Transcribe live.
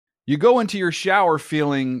You go into your shower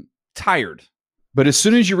feeling tired, but as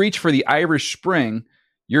soon as you reach for the Irish Spring,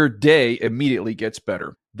 your day immediately gets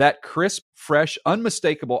better. That crisp, fresh,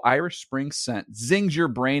 unmistakable Irish Spring scent zings your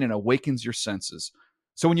brain and awakens your senses.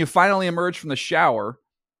 So when you finally emerge from the shower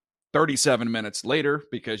 37 minutes later,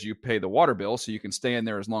 because you pay the water bill so you can stay in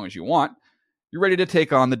there as long as you want, you're ready to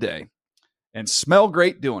take on the day and smell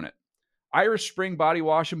great doing it. Irish Spring Body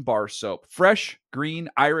Wash and Bar Soap. Fresh, green,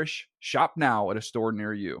 Irish. Shop now at a store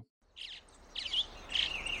near you.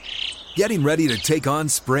 Getting ready to take on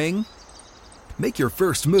spring? Make your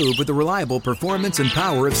first move with the reliable performance and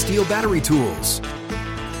power of Steel battery tools.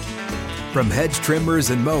 From hedge trimmers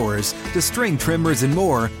and mowers to string trimmers and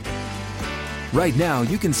more, right now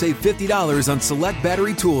you can save $50 on select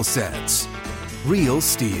battery tool sets. Real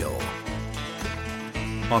Steel.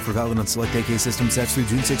 Offer valid on select AK system sets through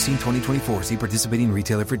June 16, 2024. See participating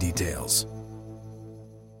retailer for details.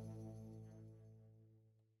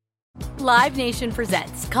 Live Nation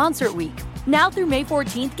presents Concert Week. Now through May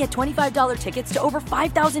 14th, get $25 tickets to over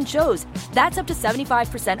 5,000 shows. That's up to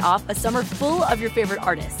 75% off a summer full of your favorite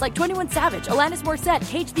artists like 21 Savage, Alanis Morissette,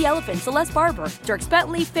 Cage the Elephant, Celeste Barber, Dierks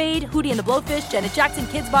Bentley, Fade, Hootie and the Blowfish, Janet Jackson,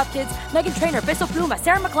 Kidz Bop Kids, Meghan Trainor, Bissell Pluma,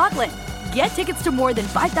 Sarah McLachlan. Get tickets to more than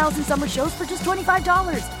 5,000 summer shows for just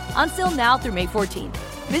 $25. Until now through May 14th.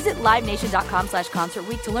 Visit LiveNation.com/Concert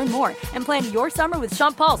Week to learn more and plan your summer with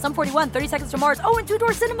Sean Paul, Sum 41, 30 Seconds to Mars, and Two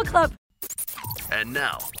Door Cinema Club. And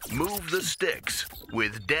now, Move the Sticks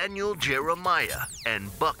with Daniel Jeremiah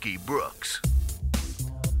and Bucky Brooks.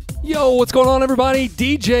 Yo, what's going on, everybody?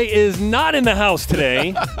 DJ is not in the house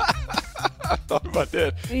today. I thought about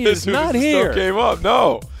that. He is not here. Stuff came up.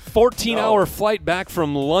 No. 14-hour flight back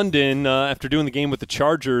from London after doing the game with the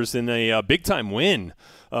Chargers in a big-time win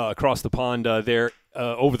across the pond there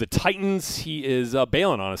over the Titans. He is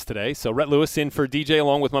bailing on us today. So Rhett Lewis in for DJ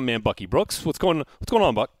along with my man Bucky Brooks. What's going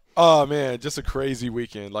on, Buck? Oh, man, just a crazy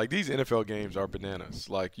weekend. Like, these NFL games are bananas.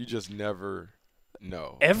 Like, you just never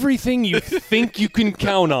know. Everything you think you can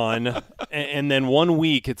count on, and then 1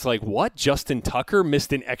 week it's like, what? Justin Tucker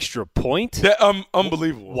missed an extra point?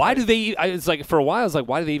 Unbelievable. Why do they – it's like for a while I was like,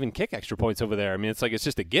 why do they even kick extra points over there? I mean, it's like it's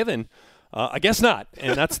just a given. I guess not,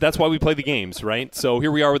 and that's why we play the games, right? So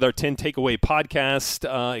here we are with our 10 Takeaway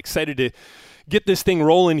podcast. Excited to get this thing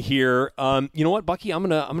rolling here. You know what, Bucky? I'm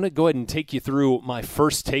gonna go ahead and take you through my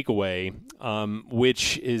first takeaway,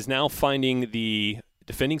 which is now finding the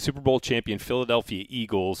defending Super Bowl champion Philadelphia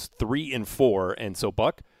Eagles 3-4, and so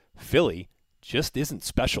Buck, Philly just isn't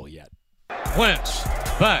special yet. Wentz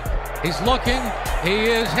back. He's looking. He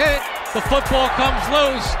is hit. The football comes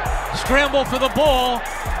loose. Scramble for the ball,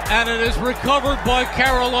 and it is recovered by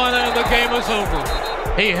Carolina, and the game is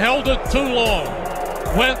over. He held it too long.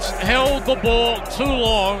 Wentz held the ball too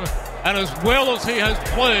long, and as well as he has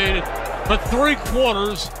played for 3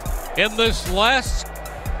 quarters, in this last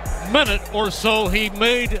minute or so, he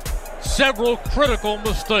made several critical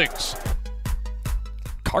mistakes.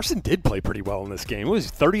 Carson did play pretty well in this game. It was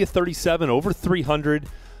 30 of 37, over 300,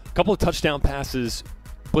 a couple of touchdown passes,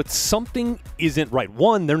 but something isn't right.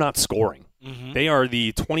 One, they're not scoring. Mm-hmm. They are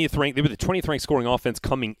the 20th ranked. They were the 20th ranked scoring offense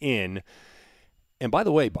coming in. And by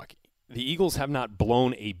the way, Bucky, the Eagles have not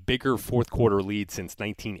blown a bigger fourth quarter lead since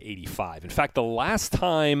 1985. In fact, the last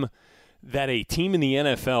time that a team in the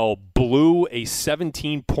NFL blew a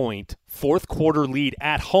 17-point fourth quarter lead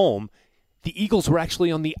at home, the Eagles were actually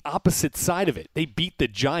on the opposite side of it. They beat the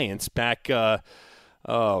Giants back, almost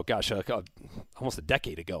a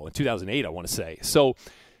decade ago, in 2008, I want to say. So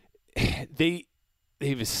they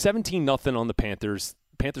have a 17-0 on the Panthers.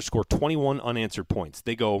 Panthers score 21 unanswered points.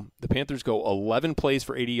 The Panthers go 11 plays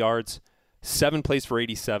for 80 yards, 7 plays for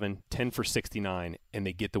 87, 10 for 69, and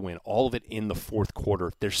they get the win. All of it in the fourth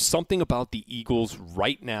quarter. There's something about the Eagles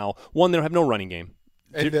right now. One, they have no running game.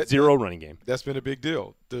 Zero running game. That's been a big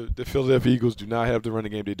deal. The Philadelphia Eagles do not have the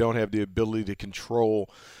running game. They don't have the ability to control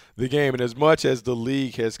the game. And as much as the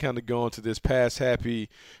league has kind of gone to this pass-happy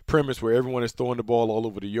premise where everyone is throwing the ball all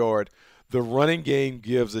over the yard, the running game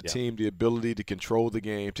gives a team the ability to control the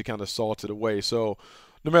game, to kind of salt it away. So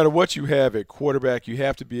no matter what you have at quarterback, you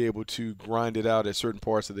have to be able to grind it out at certain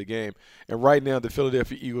parts of the game. And right now the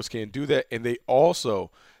Philadelphia Eagles can't do that, and they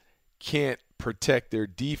also can't protect their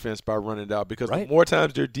defense by running it out, because the more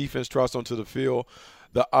times their defense trots onto the field,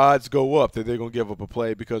 the odds go up that they're going to give up a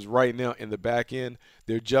play, because right now in the back end,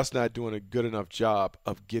 they're just not doing a good enough job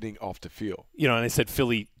of getting off the field. You know, and I said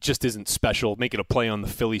Philly just isn't special. Make it a play on the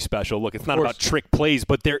Philly special. Look, it's not about trick plays,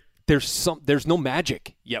 but there's no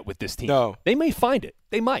magic yet with this team. No. They may find it.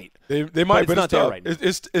 They might. They might, but it's not tough. there right now.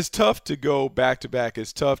 It's tough to go back-to-back.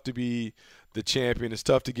 It's tough to be the champion. It's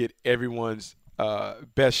tough to get everyone's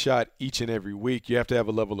best shot each and every week. You have to have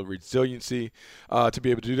a level of resiliency to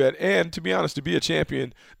be able to do that. And to be honest, to be a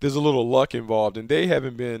champion, there's a little luck involved. And they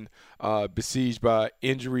haven't been besieged by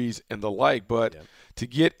injuries and the like. But to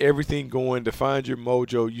get everything going, to find your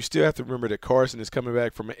mojo, you still have to remember that Carson is coming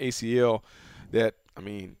back from an ACL that, I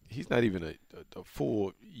mean, he's not even a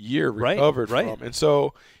full year recovered from. And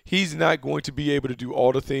so he's not going to be able to do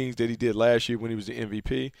all the things that he did last year when he was the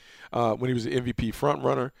MVP, when he was the MVP front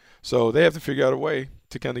runner. So they have to figure out a way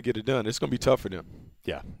to kind of get it done. It's going to be tough for them.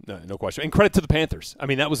 Yeah, no question. And credit to the Panthers. I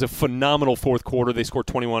mean, that was a phenomenal fourth quarter. They scored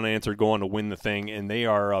 21 unanswered, go on to win the thing, and they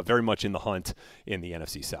are very much in the hunt in the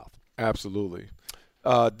NFC South. Absolutely.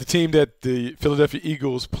 The team that the Philadelphia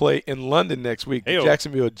Eagles play in London next week, the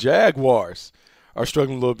Jacksonville Jaguars, are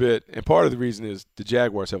struggling a little bit, and part of the reason is the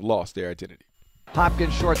Jaguars have lost their identity.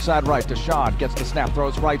 Hopkins short side right. Deshaun gets the snap,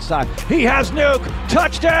 throws right side. He has Nuke.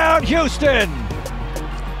 Touchdown, Houston.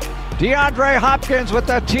 DeAndre Hopkins with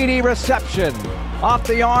the TD reception off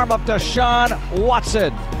the arm of Deshaun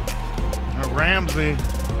Watson. Ramsey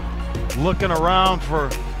looking around for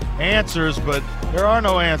answers, but there are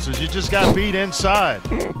no answers. You just got beat inside.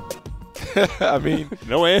 I mean,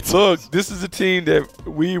 no answer. Look, this is a team that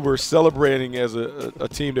we were celebrating as a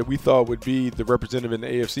team that we thought would be the representative in the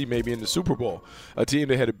AFC, maybe in the Super Bowl. A team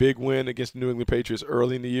that had a big win against the New England Patriots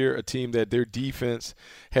early in the year, a team that their defense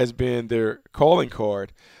has been their calling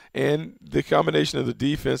card. And the combination of the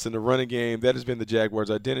defense and the running game, that has been the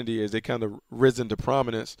Jaguars' identity as they kind of risen to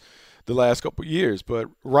prominence the last couple of years. But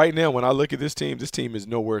right now, when I look at this team is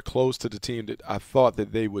nowhere close to the team that I thought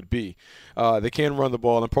that they would be. They can run the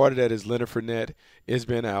ball, and part of that is Leonard Fournette has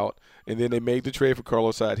been out. And then they made the trade for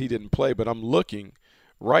Carlos Hyde. He didn't play. But I'm looking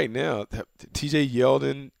right now, T.J.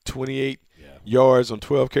 Yeldon, 28 yards on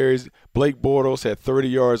 12 carries. Blake Bortles had 30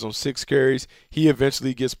 yards on 6 carries. He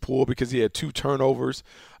eventually gets pulled because he had 2 turnovers.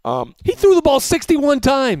 He threw the ball 61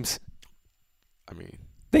 times. I mean,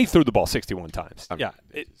 they threw the ball 61 times.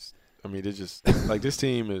 It's just like this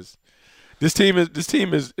team is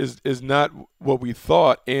not what we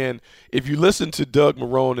thought. And if you listen to Doug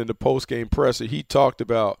Marrone in the post-game presser, he talked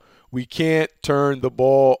about we can't turn the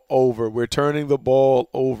ball over. We're turning the ball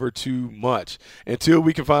over too much until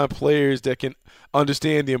we can find players that can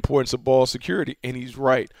understand the importance of ball security. And he's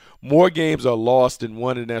right. More games are lost than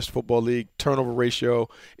won in the National Football League. Turnover ratio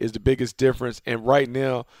is the biggest difference. And right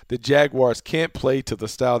now, the Jaguars can't play to the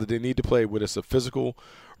style that they need to play with. It's a physical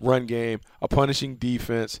run game, a punishing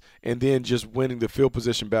defense, and then just winning the field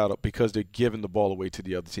position battle because they're giving the ball away to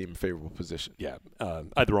the other team in favorable position. Yeah, I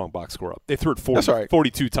had the wrong box score up. They threw it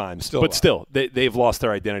 42 times, still, they've lost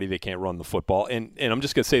their identity. They can't run the football. And I'm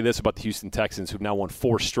just going to say this about the Houston Texans, who've now won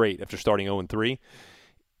 4 straight after starting 0-3.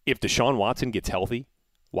 If Deshaun Watson gets healthy,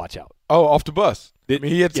 watch out. Oh, off the bus.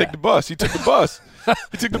 He had to take the bus. He took the bus.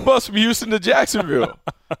 He took the bus from Houston to Jacksonville.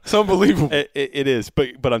 It's unbelievable. It is.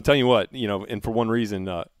 But I'm telling you what, and for one reason,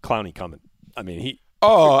 Clowney coming. I mean,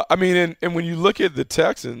 and when you look at the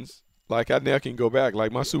Texans, like I now can go back.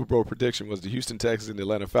 Like my Super Bowl prediction was the Houston Texans and the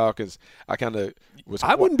Atlanta Falcons. I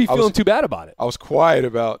wouldn't be feeling too bad about it. I was quiet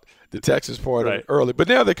about the Texans part of it early, but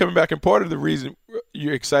now they're coming back. And part of the reason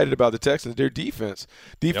you're excited about the Texans, their defense,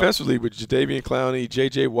 defensively with Jadeveon Clowney,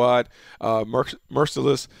 J.J. Watt,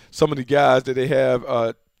 Merciless, some of the guys that they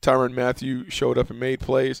have. Tyrann Mathieu showed up and made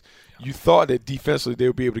plays. You thought that defensively they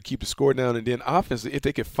would be able to keep the score down, and then offensively, if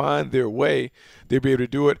they could find their way, they'd be able to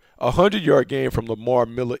do it. 100-yard game from Lamar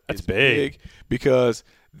Miller is big because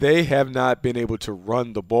they have not been able to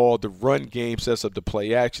run the ball. The run game sets up the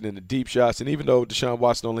play action and the deep shots, and even though Deshaun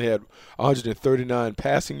Watson only had 139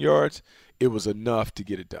 passing yards, it was enough to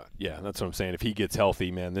get it done. Yeah, that's what I'm saying. If he gets healthy,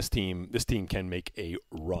 man, this team can make a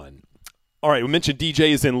run. All right, we mentioned DJ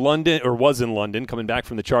is in London, or was in London, coming back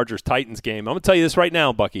from the Chargers-Titans game. I'm going to tell you this right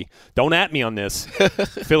now, Bucky. Don't at me on this.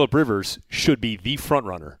 Phillip Rivers should be the front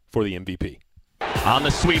runner for the MVP. On the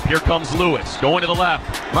sweep, here comes Lewis, going to the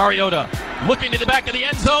left. Mariota looking to the back of the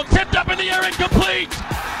end zone, tipped up in the air, incomplete!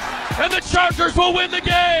 And the Chargers will win the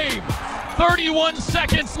game! 31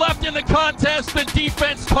 seconds left in the contest. The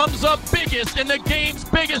defense comes up biggest in the game's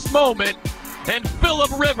biggest moment. And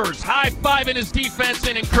Phillip Rivers high-fiving his defense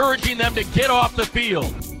and encouraging them to get off the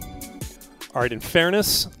field. All right, in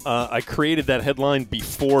fairness, I created that headline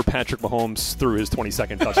before Patrick Mahomes threw his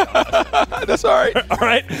 22nd touchdown. That's all right. All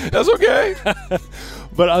right. That's okay.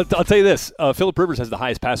 But I'll tell you this. Phillip Rivers has the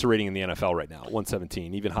highest passer rating in the NFL right now,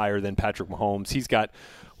 117, even higher than Patrick Mahomes. He's got,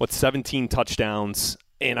 17 touchdowns,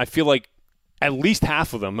 and I feel like at least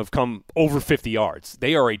half of them have come over 50 yards.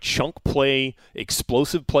 They are a chunk play,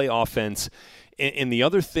 explosive play offense. And the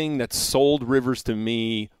other thing that sold Rivers to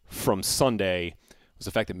me from Sunday was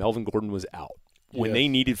the fact that Melvin Gordon was out. When they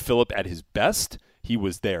needed Phillip at his best, he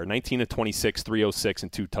was there. 19 of 26, 306,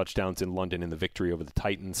 and 2 touchdowns in London in the victory over the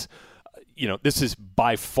Titans. This is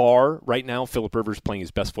by far right now Phillip Rivers playing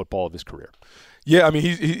his best football of his career. Yeah, I mean,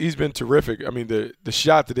 he's been terrific. I mean, the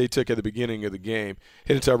shot that they took at the beginning of the game,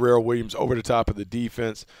 hitting Tyrell Williams over the top of the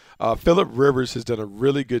defense. Phillip Rivers has done a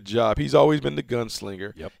really good job. He's always been the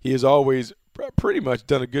gunslinger. Yep. He has always pretty much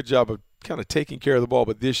done a good job of kind of taking care of the ball,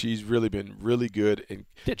 but this year he's really been really good and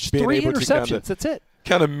just being 3 able interceptions. to That's it.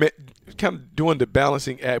 kind of doing the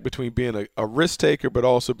balancing act between being a risk taker but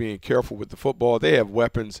also being careful with the football. They have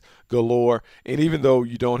weapons galore, and even though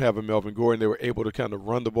you don't have a Melvin Gordon, they were able to kind of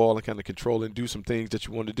run the ball and kind of control and do some things that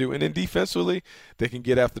you want to do. And then defensively, they can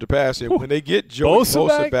get after the pass. And when they get Joey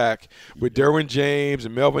Bosa back with Derwin James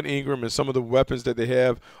and Melvin Ingram and some of the weapons that they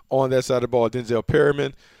have on that side of the ball, Denzel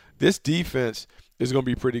Perryman, this defense is going to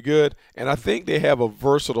be pretty good. And I think they have a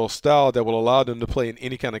versatile style that will allow them to play in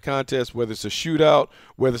any kind of contest, whether it's a shootout,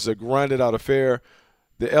 whether it's a grinded-out affair.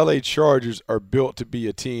 The L.A. Chargers are built to be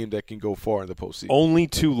a team that can go far in the postseason. Only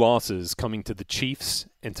 2 losses coming to the Chiefs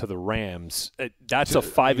and to the Rams. That's a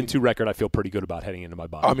 5-2 record I feel pretty good about heading into my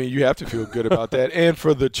bye. I mean, you have to feel good about that. And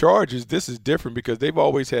for the Chargers, this is different because they've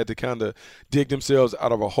always had to kind of dig themselves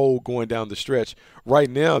out of a hole going down the stretch. Right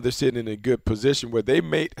now, they're sitting in a good position where they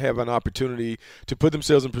may have an opportunity to put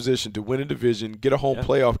themselves in position to win a division, get a home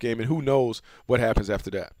playoff game, and who knows what happens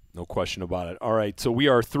after that. No question about it. All right, so we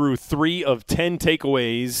are through 3 of 10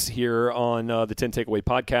 takeaways here on the 10 Takeaway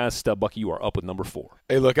Podcast. Bucky, you are up with number 4.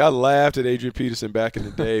 Hey, look, I laughed at Adrian Peterson back in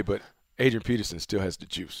the day, but Adrian Peterson still has the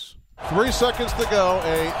juice. 3 seconds to go.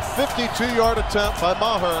 A 52-yard attempt by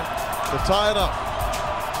Maher to tie it up.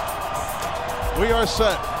 We are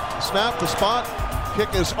set. Snap the spot.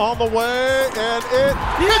 Kick is on the way, and it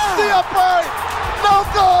hits the upright. No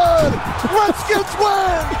good! Redskins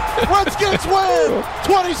win! Redskins win!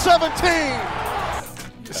 2017!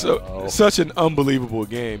 So, such an unbelievable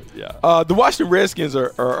game. Yeah. The Washington Redskins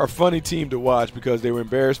are a funny team to watch because they were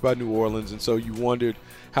embarrassed by New Orleans, and so you wondered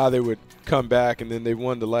how they would come back, and then they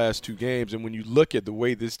won the last 2 games. And when you look at the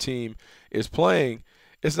way this team is playing,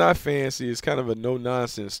 it's not fancy. It's kind of a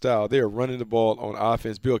no-nonsense style. They are running the ball on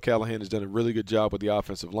offense. Bill Callahan has done a really good job with the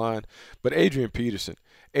offensive line. But Adrian Peterson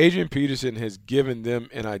has given them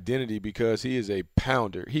an identity because he is a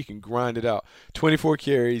pounder. He can grind it out. 24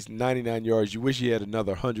 carries, 99 yards. You wish he had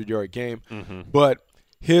another 100-yard game. Mm-hmm. But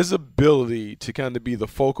his ability to kind of be the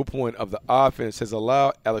focal point of the offense has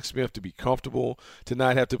allowed Alex Smith to be comfortable, to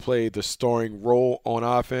not have to play the starring role on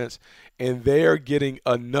offense. And they are getting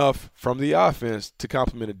enough from the offense to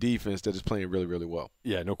complement a defense that is playing really, really well.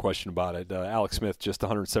 Yeah, no question about it. Alex Smith, just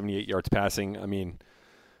 178 yards passing. I mean,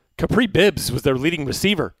 Capri Bibbs was their leading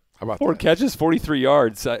receiver. How about 4 catches, 43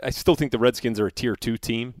 yards. I still think the Redskins are a Tier 2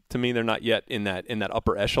 team. To me, they're not yet in that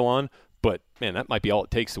upper echelon. But, man, that might be all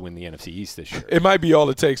it takes to win the NFC East this year. It might be all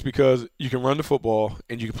it takes because you can run the football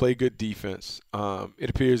and you can play good defense.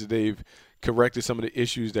 It appears that they've corrected some of the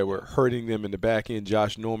issues that were hurting them in the back end.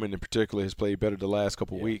 Josh Norman in particular has played better the last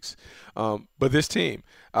couple of weeks. But this team,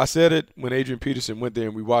 I said it when Adrian Peterson went there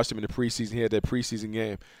and we watched him in the preseason. He had that preseason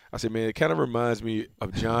game. I said, man, it kind of reminds me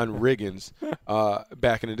of John Riggins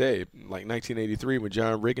back in the day, like 1983 when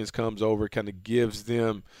John Riggins comes over, kind of gives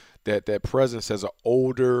them that presence as an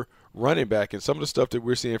older running back. And some of the stuff that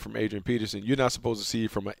we're seeing from Adrian Peterson, you're not supposed to see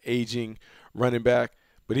from an aging running back,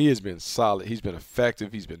 but he has been solid. He's been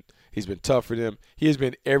effective. He's been tough for them. He has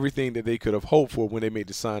been everything that they could have hoped for when they made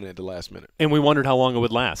the signing at the last minute. And we wondered how long it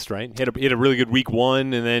would last, right? He had a really good week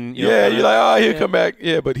 1, and then you're like, oh, he'll come back.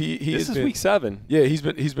 Yeah, but this is week 7. Yeah, he's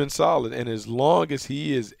been solid, and as long as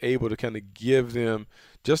he is able to kind of give them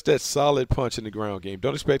just that solid punch in the ground game.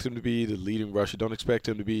 Don't expect him to be the leading rusher. Don't expect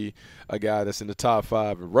him to be a guy that's in the top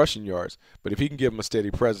 5 in rushing yards. But if he can give him a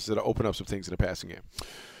steady presence, it'll open up some things in the passing game.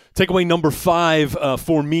 Takeaway number 5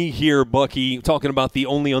 for me here, Bucky, talking about the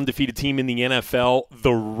only undefeated team in the NFL.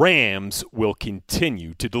 The Rams will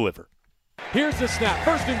continue to deliver. Here's the snap.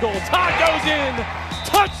 First and goal. Todd goes in.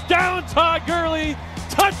 Touchdown, Todd Gurley.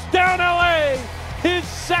 Touchdown, L.A. His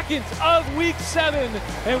second of Week 7.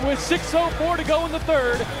 And with 6:04 to go in the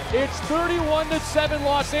third, it's 31-7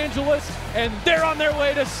 Los Angeles, and they're on their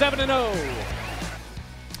way to 7-0. All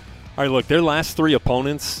right, look, their last 3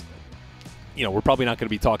 opponents, we're probably not going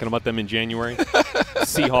to be talking about them in January.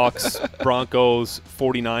 Seahawks, Broncos,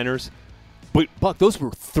 49ers. But, Buck, those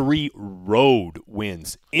were 3 road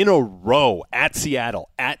wins in a row at Seattle,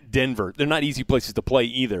 at Denver. They're not easy places to play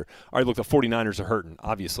either. All right, look, the 49ers are hurting,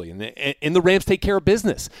 obviously, and the Rams take care of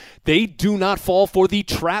business. They do not fall for the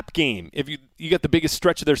trap game. If you got the biggest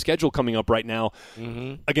stretch of their schedule coming up right now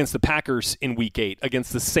against the Packers in Week 8,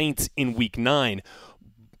 against the Saints in Week 9.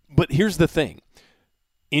 But here's the thing.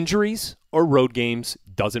 Injuries or road games,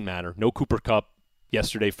 doesn't matter. No Cooper Kupp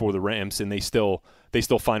yesterday for the Rams, and they still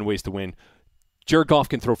find ways to win. Jared Goff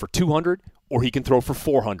can throw for 200 or he can throw for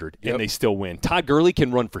 400, and they still win. Todd Gurley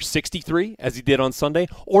can run for 63, as he did on Sunday,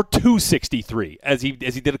 or 263, as he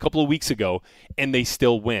did a couple of weeks ago, and they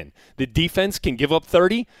still win. The defense can give up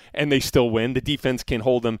 30, and they still win. The defense can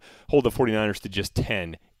hold the 49ers to just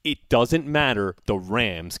 10. It doesn't matter. The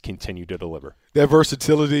Rams continue to deliver. That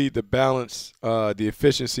versatility, the balance, the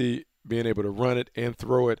efficiency, being able to run it and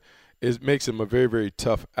throw it, makes them a very, very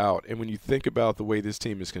tough out. And when you think about the way this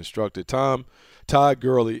team is constructed, Todd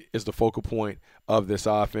Gurley is the focal point of this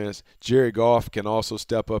offense. Jared Goff can also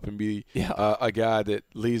step up and be a guy that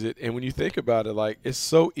leads it. And when you think about it, like, it's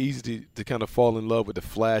so easy to kind of fall in love with the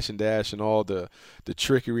flash and dash and all the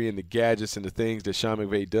trickery and the gadgets and the things that Sean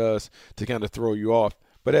McVay does to kind of throw you off.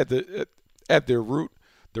 But at their root,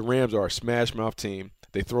 the Rams are a smash mouth team.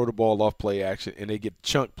 They throw the ball off play action, and they get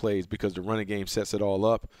chunk plays because the running game sets it all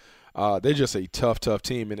up. They're just a tough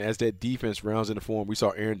team. And as that defense rounds into form, we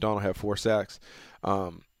saw Aaron Donald have 4 sacks.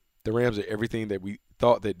 The Rams are everything that we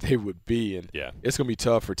thought that they would be, and it's going to be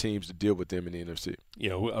tough for teams to deal with them in the NFC.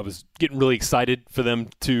 I was getting really excited for them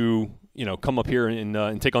to come up here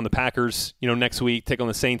and take on the Packers next week, take on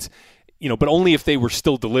the Saints. But only if they were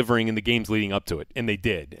still delivering in the games leading up to it, and they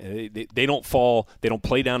did. They don't fall. They don't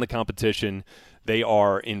play down the competition. They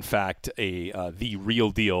are, in fact, the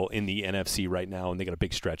real deal in the NFC right now, and they got a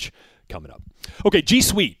big stretch coming up. Okay, G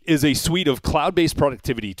Suite is a suite of cloud-based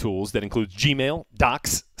productivity tools that includes Gmail,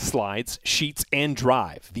 Docs, Slides, Sheets, and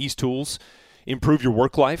Drive. These tools improve your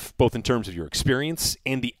work life, both in terms of your experience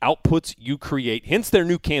and the outputs you create. Hence their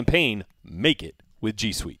new campaign, Make It with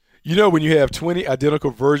G Suite. When you have 20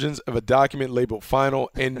 identical versions of a document labeled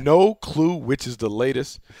final and no clue which is the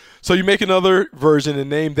latest, so you make another version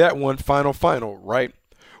and name that one Final, right?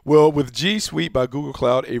 Well, with G Suite by Google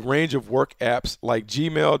Cloud, a range of work apps like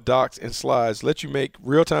Gmail, Docs, and Slides let you make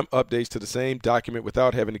real-time updates to the same document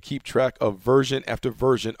without having to keep track of version after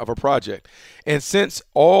version of a project. And since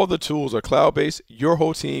all the tools are cloud-based, your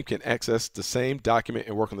whole team can access the same document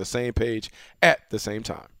and work on the same page at the same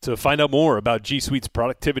time. To find out more about G Suite's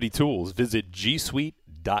productivity tools, visit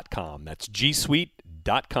gsuite.com. That's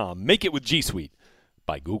gsuite.com. Make it with G Suite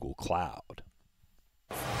by Google Cloud.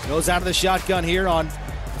 Goes out of the shotgun here on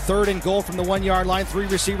 3rd and goal from the 1-yard line. 3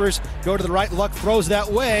 receivers go to the right. Luck throws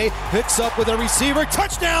that way. Picks up with a receiver.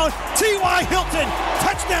 Touchdown, T.Y. Hilton.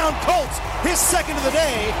 Touchdown, Colts. His second of the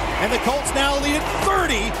day. And the Colts now lead it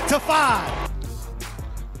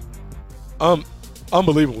 30-5.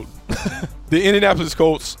 Unbelievable. The Indianapolis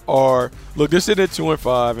Colts they're sitting at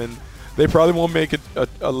 2-5, and they probably won't make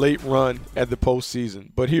a late run at the postseason.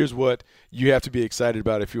 But here's what you have to be excited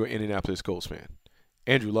about if you're an Indianapolis Colts fan.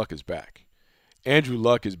 Andrew Luck is back. Andrew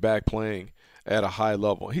Luck is back playing at a high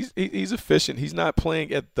level. He's efficient. He's not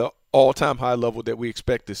playing at the all-time high level that we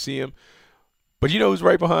expect to see him. But who's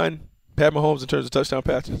right behind Pat Mahomes in terms of touchdown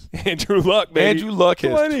passes? Andrew Luck, baby. Andrew Luck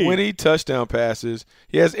has 20 touchdown passes.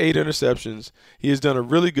 He has 8 interceptions. He has done a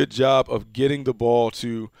really good job of getting the ball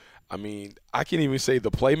to, I can't even say the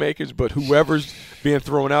playmakers, but whoever's being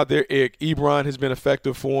thrown out there. Eric Ebron has been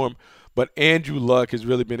effective for him. But Andrew Luck has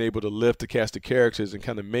really been able to lift the cast of characters and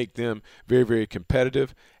kind of make them very, very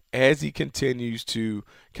competitive as he continues to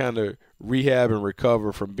kind of rehab and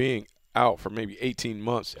recover from being out for maybe 18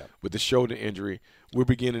 months with the shoulder injury. We're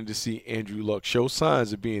beginning to see Andrew Luck show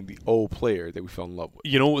signs of being the old player that we fell in love with.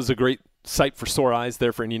 It was a great sight for sore eyes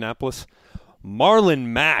there for Indianapolis? Marlon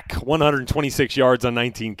Mack, 126 yards on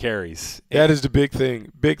 19 carries. That is the big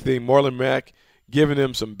thing. Marlon Mack giving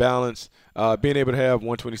them some balance. Being able to have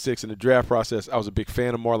 126 in the draft process, I was a big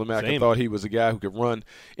fan of Marlon Mack. I thought he was a guy who could run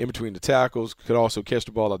in between the tackles, could also catch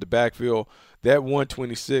the ball out the backfield. That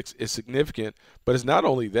 126 is significant, but it's not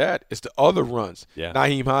only that, it's the other runs.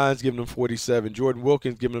 Nyheim Hines giving them 47, Jordan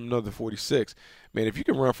Wilkins giving them another 46. Man, if you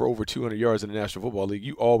can run for over 200 yards in the National Football League,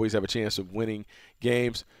 you always have a chance of winning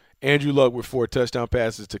games. Andrew Luck with 4 touchdown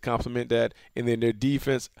passes to complement that, and then their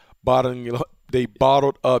defense they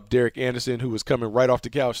bottled up Derek Anderson, who was coming right off the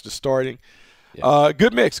couch to starting.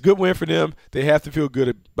 Good mix, good win for them. They have to feel good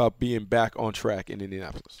about being back on track in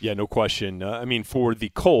Indianapolis. Yeah, no question. For the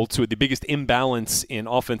Colts, with the biggest imbalance in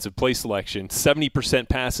offensive play selection, 70%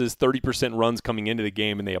 passes, 30% runs coming into the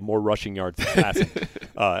game, and they have more rushing yards than passing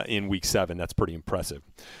in Week 7. That's pretty impressive.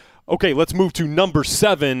 Okay, let's move to number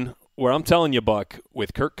 7, where I'm telling you, Buck,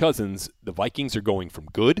 with Kirk Cousins, the Vikings are going from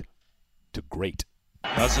good to great.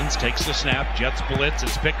 Cousins takes the snap. Jets blitz.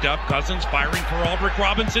 It's picked up. Cousins firing for Aldrick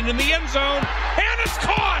Robinson in the end zone. And it's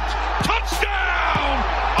caught! Touchdown!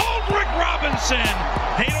 Aldrick Robinson!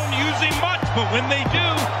 They don't use him much, but when they do,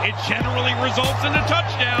 it generally results in a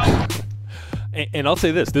touchdown. And I'll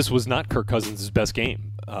say this was not Kirk Cousins' best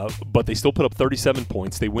game, but they still put up 37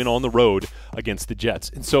 points. They went on the road against the Jets.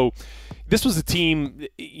 And so this was a team,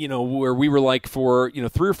 where we were like for,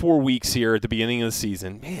 3 or 4 weeks here at the beginning of the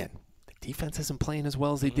season, man, the defense isn't playing as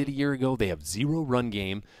well as they did a year ago. They have 0 run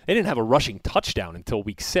game. They didn't have a rushing touchdown until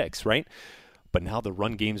week 6, right? But now the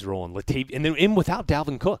run game's rolling. And then in without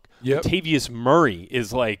Dalvin Cook. Yep. Latavius Murray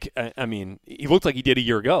is like, he looked like he did a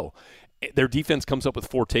year ago. Their defense comes up with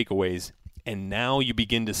 4 takeaways. And now you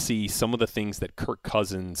begin to see some of the things that Kirk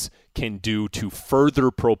Cousins can do to further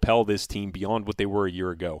propel this team beyond what they were a year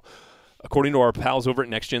ago. According to our pals over at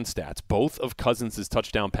Next Gen Stats, both of Cousins'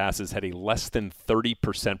 touchdown passes had a less than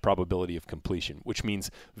 30% probability of completion, which means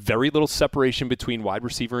very little separation between wide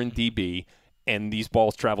receiver and DB, and these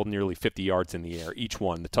balls traveled nearly 50 yards in the air, each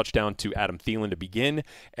one. The touchdown to Adam Thielen to begin,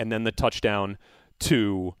 and then the touchdown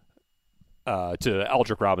to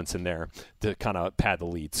Aldrick Robinson there to kind of pad the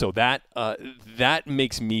lead. So that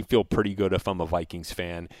makes me feel pretty good if I'm a Vikings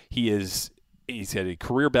fan. He's at a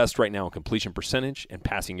career best right now in completion percentage and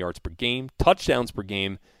passing yards per game, touchdowns per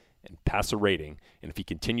game, and passer rating. And if he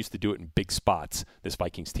continues to do it in big spots, this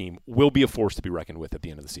Vikings team will be a force to be reckoned with at the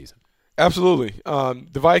end of the season. Absolutely.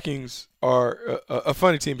 The Vikings are a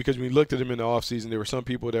funny team because when we looked at them in the offseason, there were some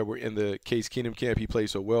people that were in the Case Keenum camp. He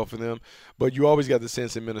played so well for them. But you always got the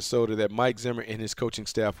sense in Minnesota that Mike Zimmer and his coaching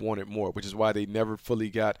staff wanted more, which is why they never fully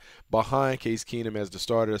got behind Case Keenum as the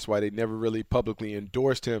starter. That's why they never really publicly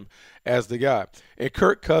endorsed him as the guy. And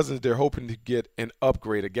Kirk Cousins, they're hoping to get an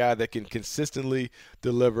upgrade, a guy that can consistently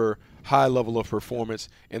deliver high level of performance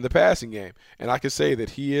in the passing game. And I can say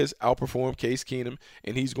that he has outperformed Case Keenum,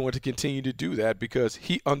 and he's going to continue to do that because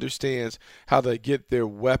he understands how they get their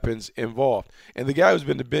weapons involved. And the guy who's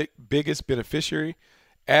been the biggest beneficiary,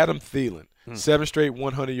 Adam Thielen, 7 straight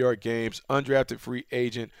 100-yard games, undrafted free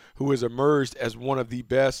agent who has emerged as one of the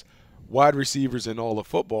best wide receivers in all of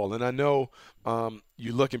football. And I know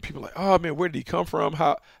you look and people are like, oh, man, where did he come from?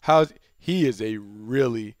 How he is a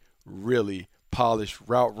really, really polished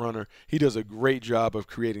route runner. He does a great job of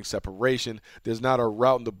creating separation. There's not a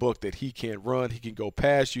route in the book that he can't run. He can go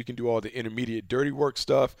past. You can do all the intermediate dirty work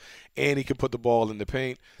stuff, and he can put the ball in the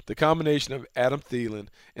paint. The combination of Adam Thielen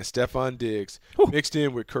and Stephon Diggs mixed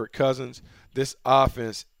in with Kirk Cousins, this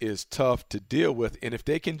offense is tough to deal with. And if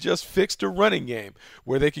they can just fix the running game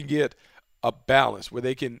where they can get a balance, where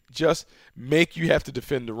they can just make you have to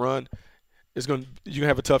defend the run, you're going to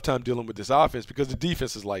have a tough time dealing with this offense because the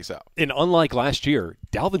defense is lights out. And unlike last year,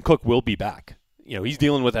 Dalvin Cook will be back. He's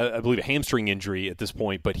dealing with, I believe, a hamstring injury at this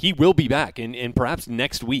point, but he will be back and perhaps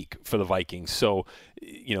next week for the Vikings. So,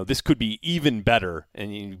 this could be even better,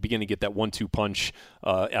 and you begin to get that 1-2 punch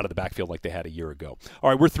out of the backfield like they had a year ago. All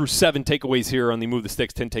right, we're through 7 takeaways here on the Move the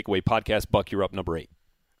Sticks 10 Takeaway Podcast. Buck, you're up number 8.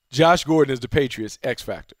 Josh Gordon is the Patriots' X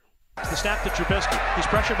factor. The snap to Trubisky. He's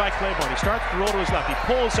pressured by Claiborne. He starts to roll to his left. He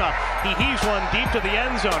pulls up. He heaves one deep to the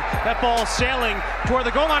end zone. That ball sailing toward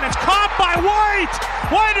the goal line. It's caught by White.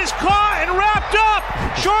 White is caught and wrapped up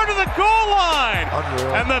short of the goal line.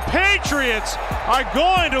 Unreal. And the Patriots are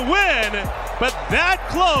going to win, but that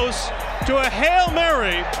close to a Hail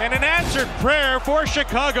Mary and an answered prayer for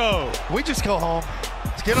Chicago. We just go home.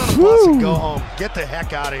 Let's get on the bus and go home. Get the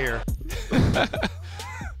heck out of here.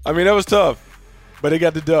 I mean, that was tough. But they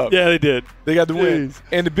got the dub. Yeah, they did. They got the win.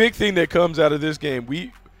 And the big thing that comes out of this game,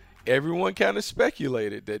 everyone kind of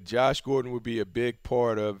speculated that Josh Gordon would be a big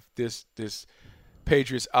part of this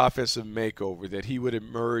Patriots offensive makeover, that he would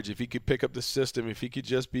emerge if he could pick up the system, if he could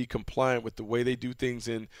just be compliant with the way they do things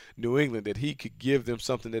in New England, that he could give them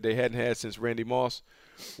something that they hadn't had since Randy Moss.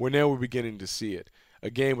 Well, now we're beginning to see it.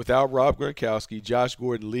 A game without Rob Gronkowski, Josh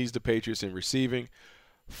Gordon leads the Patriots in receiving.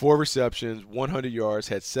 4 receptions, 100 yards,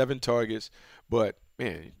 had 7 targets. But,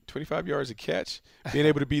 man, 25 yards a catch, being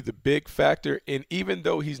able to be the big factor. And even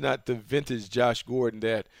though he's not the vintage Josh Gordon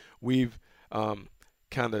that we've kind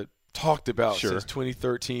of talked about since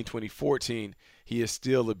 2013, 2014, he is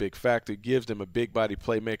still a big factor, gives them a big-body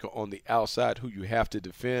playmaker on the outside who you have to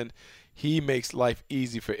defend. He makes life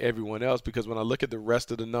easy for everyone else because when I look at the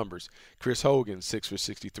rest of the numbers, Chris Hogan, 6 for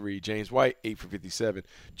 63, James White, 8 for 57,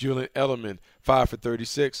 Julian Edelman, 5 for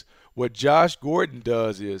 36. What Josh Gordon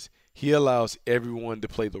does is He allows everyone to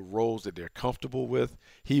play the roles that they're comfortable with.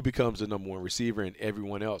 He becomes the number one receiver, and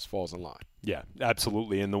everyone else falls in line. Yeah,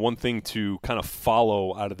 absolutely. And the one thing to kind of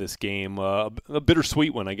follow out of this game, a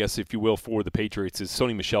bittersweet one, I guess, if you will, for the Patriots, is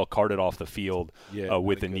Sony Michel carted off the field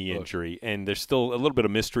with a knee injury. And there's still a little bit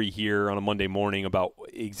of mystery here on a Monday morning about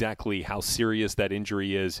exactly how serious that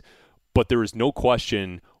injury is. But there is no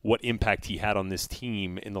question what impact he had on this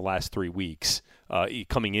team in the last 3 weeks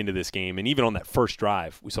coming into this game. And even on that first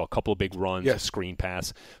drive, we saw a couple of big runs, a screen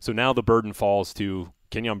pass. So now the burden falls to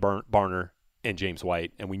Kenyon Barner and James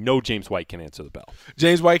White, and we know James White can answer the bell.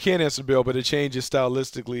 James White can answer the bell, but it changes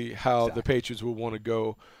stylistically how the Patriots will want to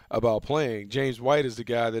go about playing. James White is the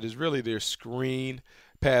guy that is really their screen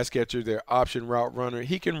pass catcher, their option route runner.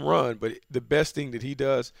 He can run, but the best thing that he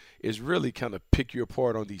does is really kind of pick you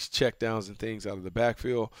apart on these checkdowns and things out of the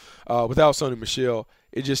backfield. Without Sony Michel,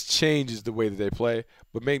 it just changes the way that they play.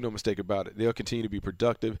 But make no mistake about it, they'll continue to be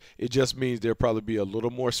productive. It just means there'll probably be a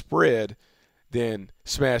little more spread than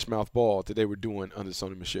smash mouth ball that they were doing under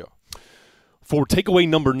Sony Michel. For takeaway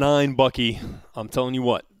number 9, Bucky, I'm telling you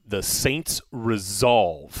what, the Saints'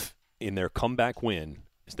 resolve in their comeback win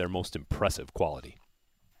is their most impressive quality.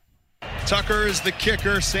 Tucker is the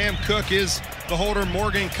kicker. Sam Cook is the holder.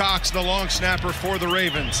 Morgan Cox, the long snapper for the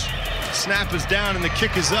Ravens. Snap is down and the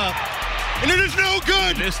kick is up. And it is no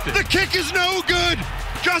good. The kick is no good.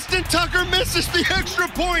 Justin Tucker misses the extra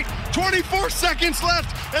point. 24 seconds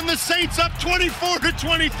left, and the Saints up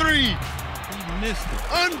 24-23. He missed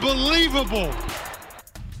it. Unbelievable.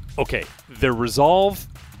 Okay, their resolve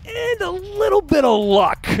and a little bit of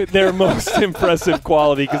luck, their most impressive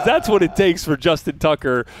quality, because that's what it takes for Justin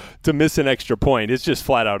Tucker to miss an extra point. It's just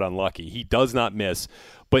flat out unlucky. He does not miss.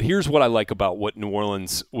 But here's what I like about what New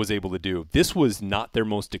Orleans was able to do. This was not their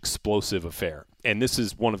most explosive affair, and this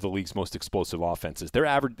is one of the league's most explosive offenses. They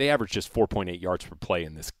averaged just 4.8 yards per play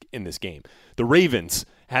in this game. The Ravens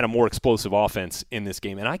had a more explosive offense in this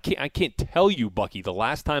game, and I can't tell you, Bucky, the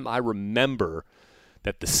last time I remember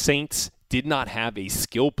that the Saints did not have a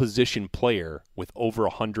skill position player with over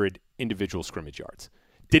 100 individual scrimmage yards.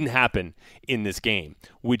 Didn't happen in this game,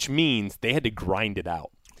 which means they had to grind it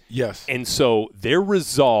out. Yes. And so their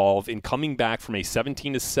resolve in coming back from a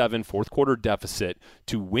 17-7 fourth quarter deficit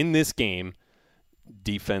to win this game,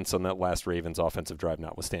 defense on that last Ravens offensive drive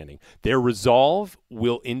notwithstanding, their resolve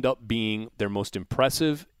will end up being their most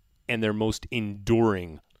impressive and their most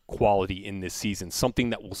enduring quality in this season, something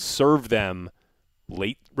that will serve them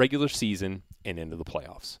late regular season and into the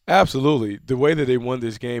playoffs. Absolutely. The way that they won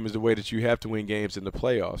this game is the way that you have to win games in the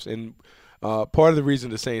playoffs. And part of the reason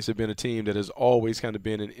the Saints have been a team that has always kind of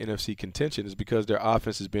been in NFC contention is because their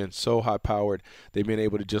offense has been so high-powered. They've been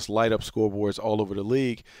able to just light up scoreboards all over the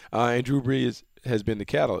league. And Drew Brees has been the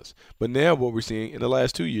catalyst. But now what we're seeing in the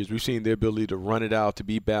last 2 years, we've seen their ability to run it out, to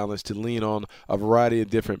be balanced, to lean on a variety of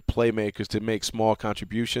different playmakers to make small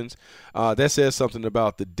contributions. That says something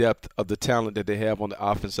about the depth of the talent that they have on the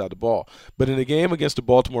offense side of the ball. But in a game against the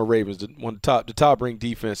Baltimore Ravens, the top-ranked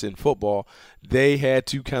defense in football, they had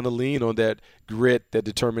to kind of lean on that grit, that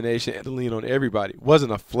determination, and to lean on everybody. It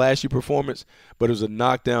wasn't a flashy performance, but it was a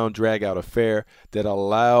knockdown, drag-out affair that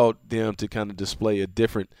allowed them to kind of display a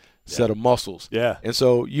different set of muscles. Yeah. And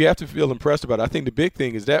so you have to feel impressed about it. I think the big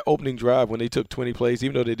thing is that opening drive when they took 20 plays,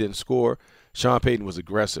 even though they didn't score, Sean Payton was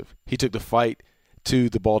aggressive. He took the fight to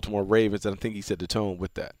the Baltimore Ravens, and I think he set the tone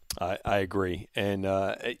with that. I agree. And,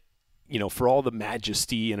 for all the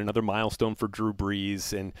majesty and another milestone for Drew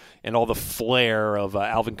Brees and all the flair of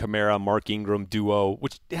Alvin Kamara, Mark Ingram duo,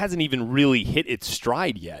 which hasn't even really hit its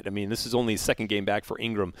stride yet. I mean, this is only his second game back for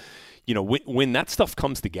Ingram. When that stuff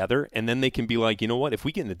comes together and then they can be like, you know what, if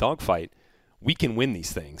we get in the dogfight, we can win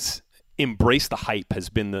these things. Embrace the hype has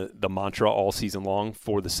been the mantra all season long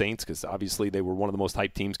for the Saints because obviously they were one of the most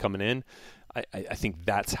hyped teams coming in. I think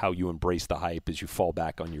that's how you embrace the hype as you fall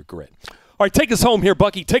back on your grit. All right, take us home here,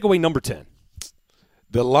 Bucky. Takeaway number 10.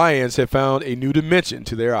 The Lions have found a new dimension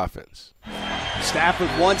to their offense. Stafford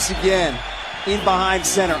once again in behind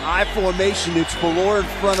center. I formation. It's Ballore in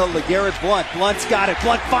front of LeGarrette Blount. Blunt's got it.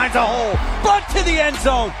 Blount finds a hole. Blount to the end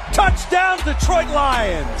zone. Touchdown, Detroit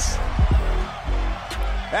Lions.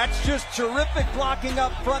 That's just terrific blocking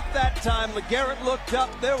up front that time. LeGarrette looked up.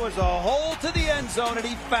 There was a hole to the end zone, and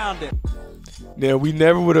he found it. Now, we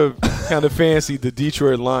never would have kind of fancied the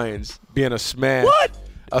Detroit Lions being a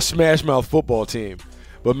smash mouth football team.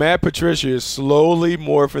 But Matt Patricia is slowly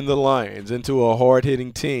morphing the Lions into a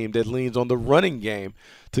hard-hitting team that leans on the running game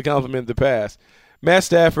to complement the pass. Matt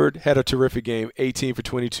Stafford had a terrific game, 18 for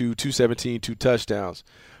 22, 217, 2 touchdowns.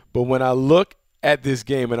 But when I look at this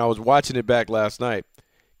game, and I was watching it back last night,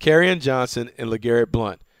 Kerryon Johnson and LeGarrette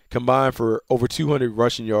Blount combined for over 200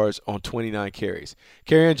 rushing yards on 29 carries.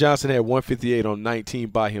 Kerryon Johnson had 158 on 19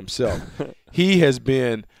 by himself. He has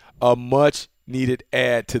been a much-needed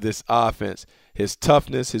add to this offense. His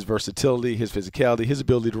toughness, his versatility, his physicality, his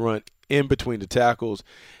ability to run in between the tackles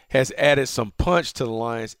has added some punch to the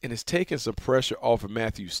Lions and has taken some pressure off of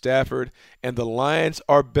Matthew Stafford. And the Lions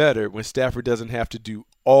are better when Stafford doesn't have to do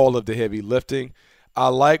all of the heavy lifting. I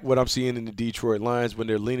like what I'm seeing in the Detroit Lions when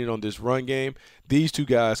they're leaning on this run game. These two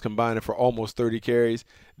guys combining for almost 30 carries.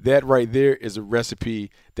 That right there is a recipe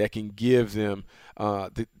that can give them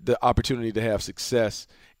the opportunity to have success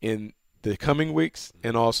in the coming weeks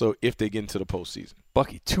and also if they get into the postseason.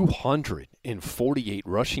 Bucky, 248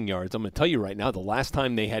 rushing yards. I'm going to tell you right now, the last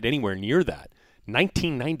time they had anywhere near that,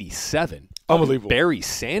 1997. Unbelievable. Barry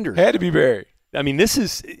Sanders. Had to be Barry. I mean, this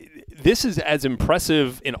is as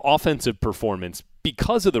impressive an offensive performance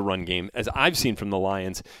because of the run game as I've seen from the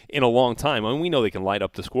Lions in a long time. I mean, we know they can light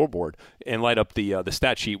up the scoreboard and light up the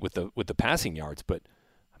stat sheet with the passing yards, but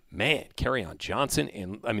man, Kerryon Johnson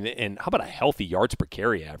and how about a healthy yards per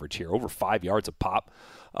carry average here, over 5 yards a pop.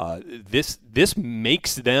 This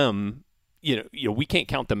makes them, we can't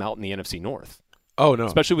count them out in the NFC North. Oh no,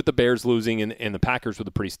 especially with the Bears losing and the Packers with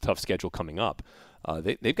a pretty tough schedule coming up.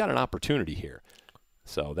 They've got an opportunity here.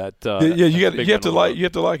 So that you have to like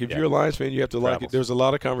if Yeah. you're a Lions fan, you have to like Travels. it. There's a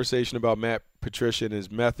lot of conversation about Matt Patricia and his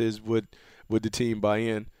methods. Would the team buy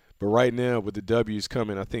in? But right now, with the W's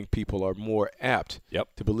coming, I think people are more apt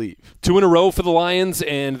to believe. 2 in a row for the Lions,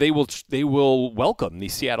 and they will welcome the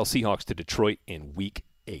Seattle Seahawks to Detroit in Week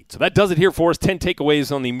 8. So that does it here for us. 10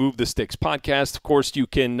 takeaways on the Move the Sticks podcast. Of course, you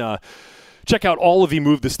can check out all of the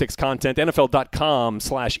Move the Sticks content,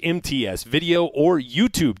 NFL.com/MTS video or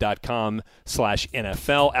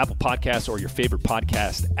YouTube.com/NFL, Apple Podcasts, or your favorite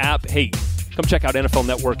podcast app. Hey, come check out NFL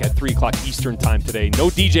Network at 3 o'clock Eastern time today. No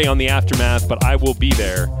DJ on the Aftermath, but I will be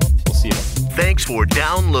there. We'll see you then. Thanks for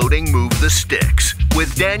downloading Move the Sticks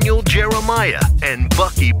with Daniel Jeremiah and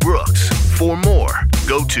Bucky Brooks. For more,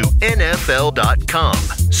 go to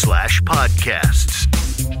NFL.com/podcasts.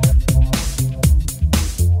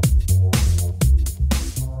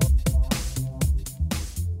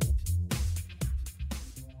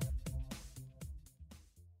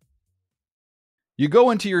 You go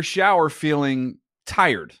into your shower feeling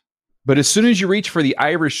tired, but as soon as you reach for the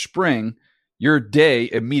Irish Spring, your day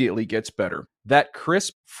immediately gets better. That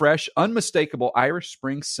crisp, fresh, unmistakable Irish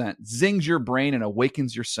Spring scent zings your brain and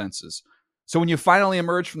awakens your senses. So when you finally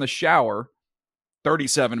emerge from the shower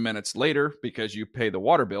 37 minutes later, because you pay the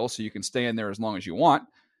water bill so you can stay in there as long as you want,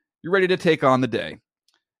 you're ready to take on the day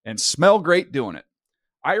and smell great doing it.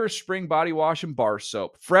 Irish Spring Body Wash and Bar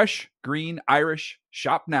Soap. Fresh, green, Irish.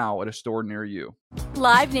 Shop now at a store near you.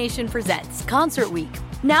 Live Nation presents Concert Week.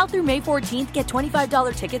 Now through May 14th, get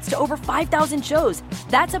 $25 tickets to over 5,000 shows.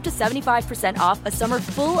 That's up to 75% off a summer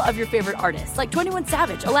full of your favorite artists like 21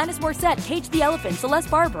 Savage, Alanis Morissette, Cage the Elephant,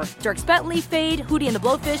 Celeste Barber, Dierks Bentley, Fade, Hootie and the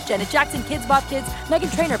Blowfish, Janet Jackson, Kids Bop Kids,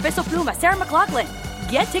 Meghan Trainor, Bissell Pluma, Sarah McLachlan.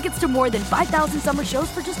 Get tickets to more than 5,000 summer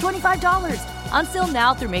shows for just $25. Until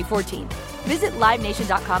now through May 14th. Visit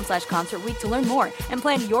LiveNation.com/Concert Week to learn more and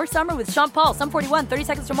plan your summer with Sean Paul, Sum 41, 30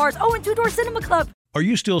 Seconds to Mars, and Two Door Cinema Club. Are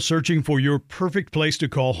you still searching for your perfect place to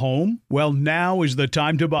call home? Well, now is the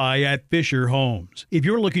time to buy at Fisher Homes. If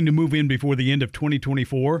you're looking to move in before the end of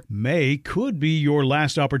 2024, May could be your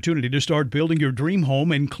last opportunity to start building your dream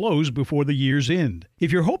home and close before the year's end.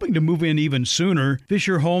 If you're hoping to move in even sooner,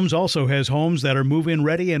 Fisher Homes also has homes that are move-in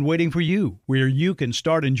ready and waiting for you, where you can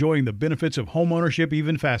start enjoying the benefits of homeownership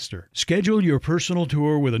even faster. Schedule your personal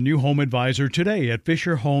tour with a new home advisor today at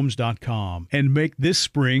FisherHomes.com and make this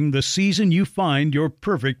spring the season you find your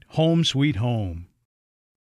perfect home sweet home.